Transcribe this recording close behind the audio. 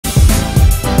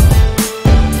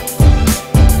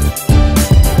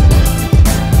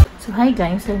So hi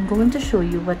guys, I'm going to show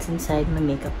you what's inside my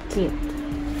makeup kit.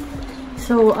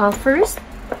 So first,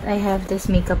 I have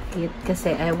this makeup kit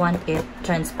kasi I want it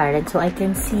transparent so I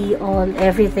can see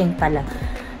everything pala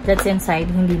that's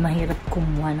inside. Hindi mahirap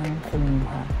kumuha ng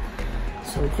kumuha.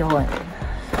 So yun.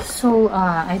 So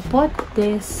I bought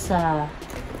this sa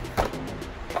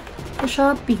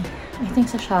Shopee. I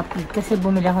think sa Shopee kasi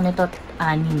bumili ako nito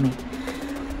at 6 eh.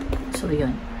 So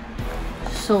yun.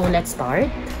 So let's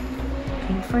start.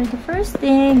 For the first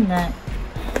thing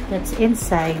that's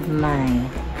inside my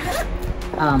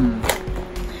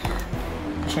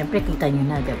syempre kita nyo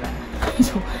na, diba?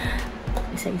 So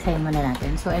isa-isahin muna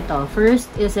natin. So ito,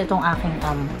 first is itong aking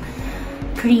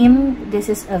cream. This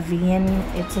is avene.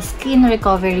 It's a skin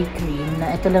recovery cream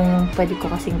na ito lang pwede ko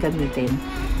kasing gamitin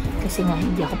kasi nga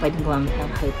hindi ako pwedeng gumamit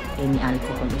ng kahit any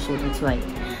alcohol, so that's why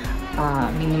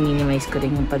minimize ko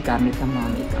rin yung paggamit ng mga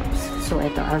makeups. So,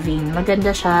 ito, avene.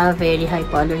 Maganda siya. Very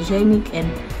hypoallergenic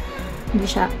and hindi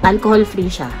siya,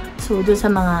 alcohol-free siya. So, doon sa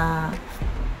mga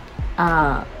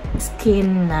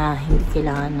skin na hindi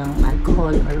kailangan ng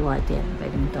alcohol or what, yan,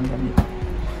 pwede mo itong gamitin.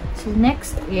 So,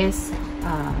 next is,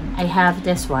 I have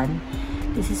this one.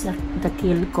 This is the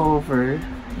Kill Cover.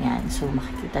 Yan. So,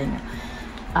 makikita nyo.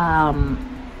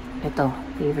 Ito,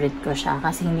 favorite ko siya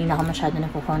kasi hindi na ako masyado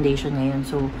nagpo-foundation ngayon.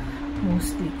 So,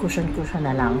 mostly cushion na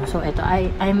lang. So, ito,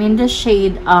 I'm in the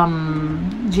shade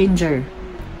ginger.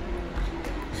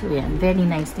 So, yan. Very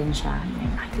nice din siya.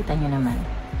 Yan, nakikita nyo naman.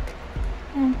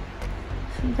 Yan.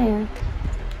 So, there.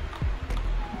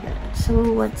 So,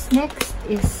 what's next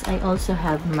is I also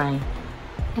have my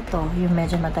ito, yung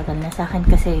medyo matagal na sa akin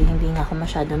kasi hindi nga ako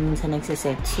masyado minsan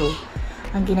nagsiset. So,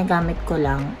 ang ginagamit ko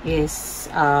lang is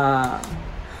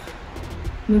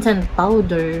minsan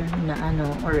powder na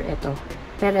or ito.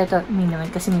 Pero ito, naman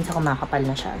kasi minsan kumakapal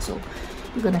na siya. So,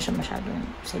 hindi ko na siya masyadong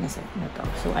siniset na to.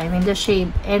 So, I'm in the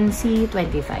shade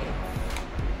NC25.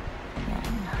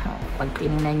 Yan. Pag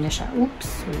tinignan nyo siya,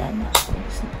 oops, wala na.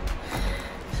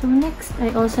 So, next,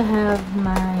 I also have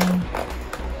my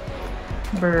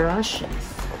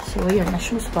brushes. So, yun,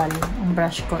 as-usual, ang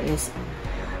brush ko is,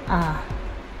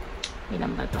 ilan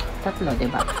ba to? 3,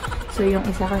 diba? So, yung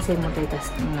isa kasi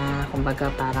multitasking na, kumbaga,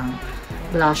 parang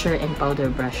blusher and powder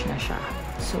brush na siya.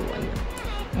 So, ayun.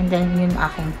 And then, yun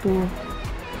aking 2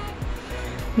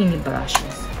 mini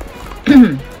brushes.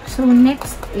 So,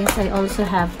 next is I also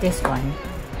have this one.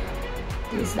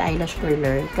 This is the eyelash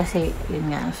curler. Kasi,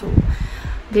 yun nga. So,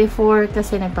 before,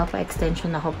 kasi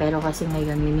nagpapa-extension ako. Pero kasi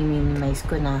ngayon, minimize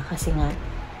ko na. Kasi nga,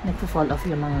 nagpo-fall off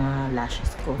yung mga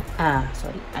lashes ko.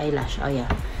 Sorry. Eyelash. Oh,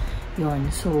 yeah. Yun.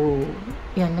 So,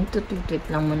 yun. Nagtutwip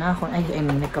lang muna ako. I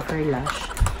mean, nagka-curl lash.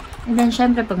 And then,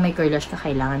 syempre, pag may curl lash ka,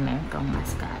 kailangan meron kang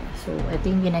mascara. So, ito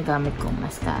yung ginagamit kong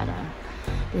mascara.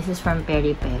 This is from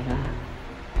Peripera.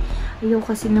 Ayoko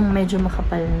kasi ng medyo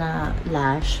makapal na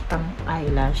lash, pang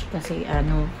eyelash, kasi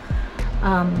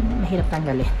mahirap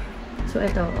tanggalin. So,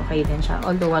 ito, okay din siya.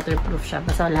 Although waterproof siya.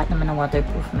 Basta lahat naman ng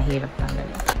waterproof, mahirap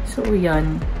tanggalin. So,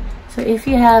 yun. So, if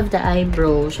you have the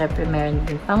eyebrow, syempre, meron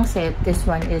din pang set. This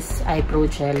one is eyebrow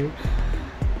gel.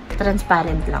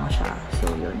 Transparent lang siya.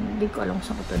 So, yun. Hindi ko alam kung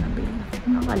saan ko ito nabili.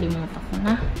 Nakalimutan ko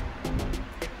na.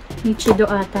 Nichido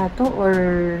ata to or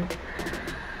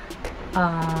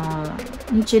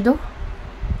Nichido?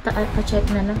 Pa-check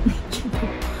na lang. Nichido.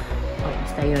 Oh,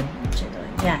 basta yun. Nichido.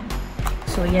 Yan.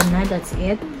 So, yan na. That's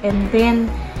it. And then,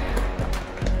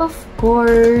 of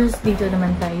course, dito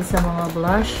naman tayo sa mga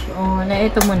blush. Oh, na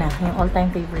ito muna. Yung all-time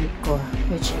favorite ko.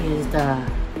 Which is the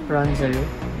bronzer.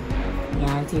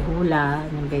 Yan, si Hula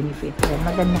ng Benefit.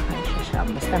 Maganda siya.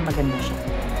 Basta maganda siya.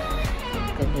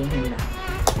 Maganda yung Hula.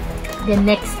 Then,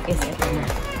 next is ito na.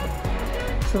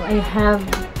 So, I have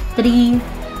 3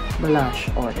 blush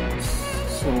orders.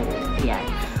 So, yan.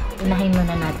 Unahin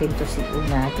muna natin to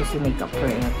si Makeup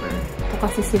Forever. Ito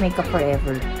kasi si Makeup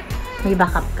Forever, may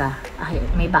backup ka.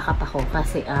 May backup ako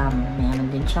kasi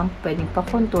mayroon din siyang pwedeng pang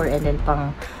contour and then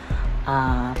pang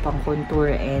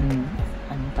contour and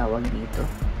anong tawag dito?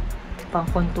 Pang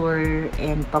contour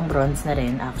and pang bronze na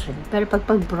rin actually. Pero pag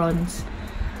bronze,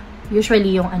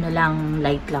 usually yung lang,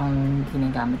 light lang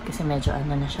ginagamit kasi medyo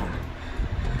na siya.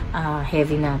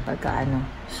 Heavy na pagka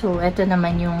So, ito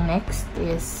naman yung next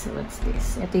is, what's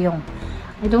this? Ito yung,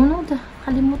 I don't know,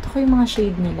 kalimutan ko yung mga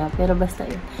shade nila, pero basta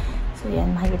yun. So,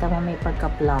 yan, makikita mo may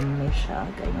pagka-plum siya,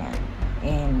 ganyan.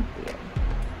 And, yun.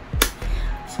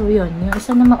 So, yun, yung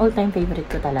isa naman all-time favorite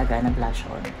ko talaga na blush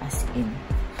on, as in,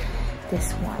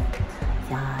 this one.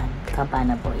 Yan,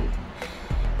 Cabana Boy.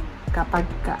 Kapag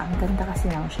ang ganda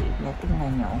kasi ng shade niya,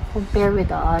 tingnan nyo. Compare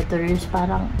with the others,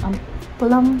 parang ang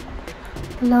plum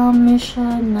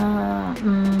siya na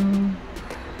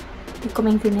Hindi ko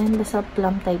maintindihan, basta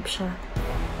plum type siya.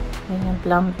 Ganyan,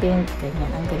 plum pink,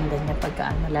 ganyan. Ang ganda niya pagka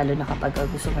ano, lalo na kapag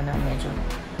gusto mo na medyo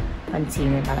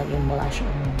pansinin talaga yung blush on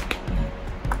mo.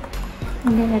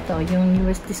 And then ito, yung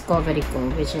newest discovery ko,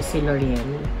 which is si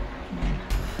L'Oreal.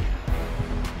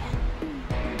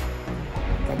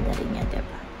 Ganda rin niya,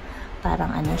 diba?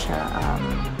 Parang ano siya,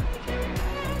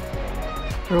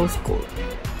 rose gold.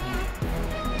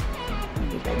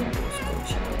 Nakita niya, rose gold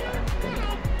siya, diba?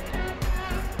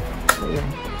 So, yun.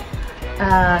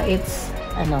 It's,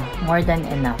 ano, more than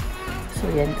enough. So,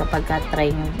 yan, kapag ka-try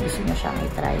nyo, gusto nyo siyang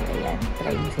i-try, ayan,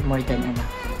 try nyo si more than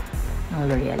enough ng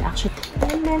L'Oreal. Actually,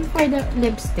 and then for the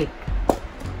lipstick,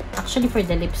 actually, for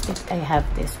the lipstick, I have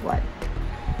this one.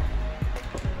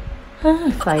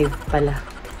 5 pala.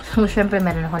 So, syempre,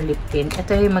 meron akong lip tint.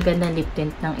 Ito yung magandang lip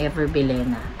tint ng Ever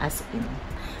Bilena, as in.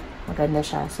 Maganda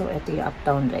siya. So, ito yung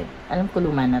Uptown Red. Alam ko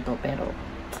luma na to, pero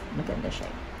maganda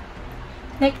siya.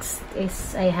 Next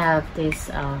is, I have this,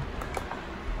 I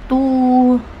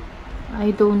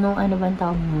don't know, ano ba ang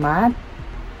tawag, matte?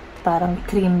 Parang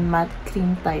matte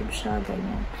cream type siya,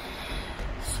 ganyan.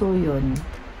 So, yun.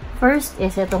 First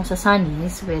is itong sa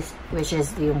Sunnies, which is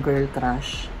yung Girl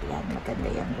Crush. Yan, maganda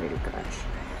yung Girl Crush.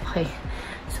 Okay.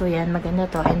 So, yan, maganda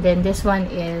to. And then, this one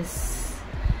is,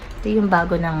 ito yung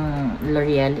bago ng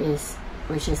L'Oreal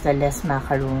which is the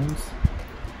Macarons.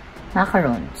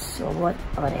 So,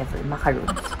 whatever,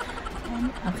 macarons.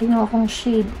 Ang kinuha kong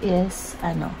shade is,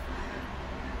 ano,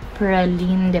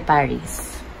 Praline de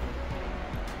Paris.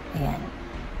 Ayan.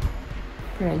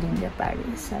 Praline de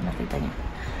Paris. Nakita niyo.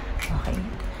 Okay.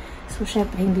 So,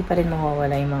 syempre, hindi pa rin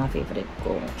mawawala yung mga favorite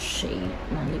kong shade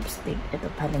ng lipstick. Ito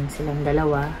pa rin silang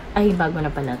dalawa. Ay, bago na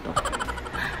pala to.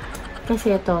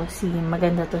 Kasi ito,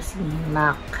 maganda to si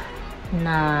MAC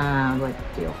na, what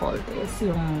do you call this?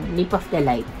 Yung Lip of the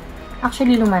Light.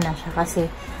 Actually, luma na siya kasi,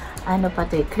 ano pa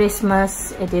to,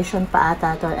 Christmas edition pa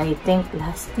ata to, I think,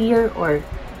 last year or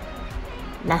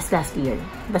last year.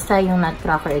 Basta yung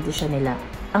Nutcracker edition nila.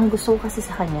 Ang gusto ko kasi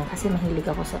sa kanya, kasi mahilig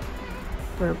ako sa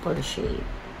purple shade.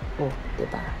 Oh,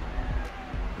 diba?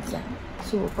 Yan.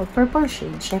 So, pag purple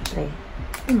shade, syempre,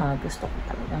 yung mga gusto ko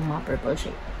talaga, yung mga purple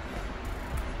shade.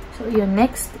 So, yun.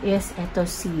 Next is, ito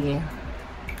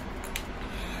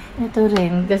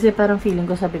rin. Kasi parang feeling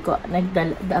ko, sabi ko,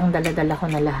 ang dala-dala ko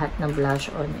na lahat ng blush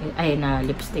on, ay, na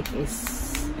lipstick is,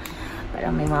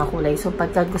 parang may mga kulay. So,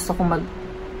 pagka gusto ko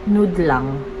nude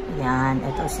lang. Yan.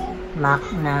 Ito si MAC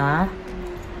na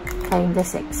kinda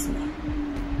sexy.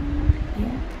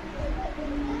 Ayan.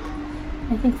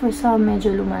 I think for some,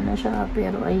 medyo luma na siya.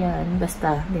 Pero, ayan.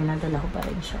 Basta, dinadala ko pa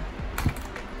rin siya.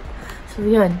 So,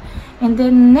 yun. And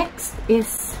then, next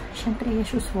is, syempre, as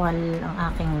usual, ang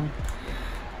aking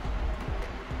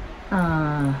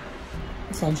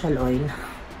essential oil.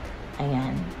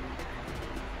 Ayan.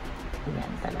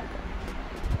 Ayan talaga.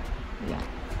 Ayan.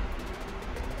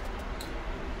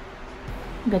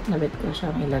 Bet na bet ko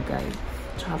siyang ilagay.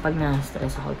 Tsaka pag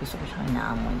na-stress ako, gusto ko siyang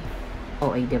inaamoy.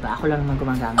 Oo, diba? Ako lang naman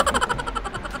gumagamit ito.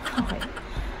 Okay.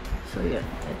 So, yun.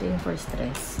 Ito yung for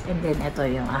stress. And then, ito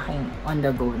yung aking on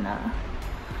the go na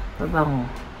pabango.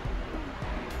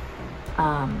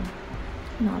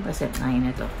 Ano ba set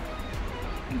 9 ito?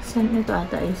 Set nito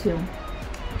ata is yung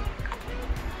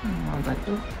ano ba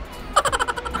ito?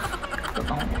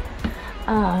 Pabango.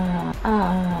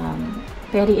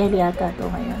 Very early ata ito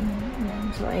ngayon.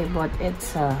 So, I bought it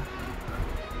sa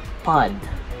pod.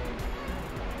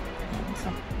 Ayan, sa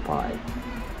pod.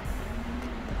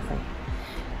 Okay.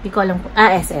 Hindi ko alam kung,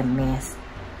 SM, yes.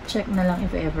 Check na lang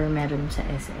if ever meron sa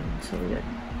SM. So, yun.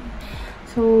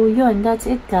 So, yun. That's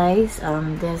it, guys.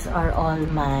 These are all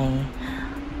my,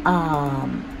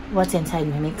 what's inside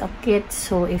my makeup kit.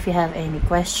 So, if you have any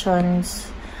questions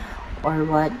or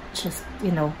what, just, you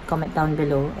know, comment down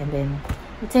below. And then,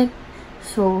 that's it.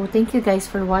 So, thank you guys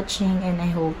for watching and I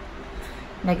hope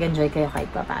nag-enjoy kayo kahit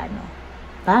papaano.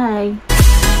 Bye!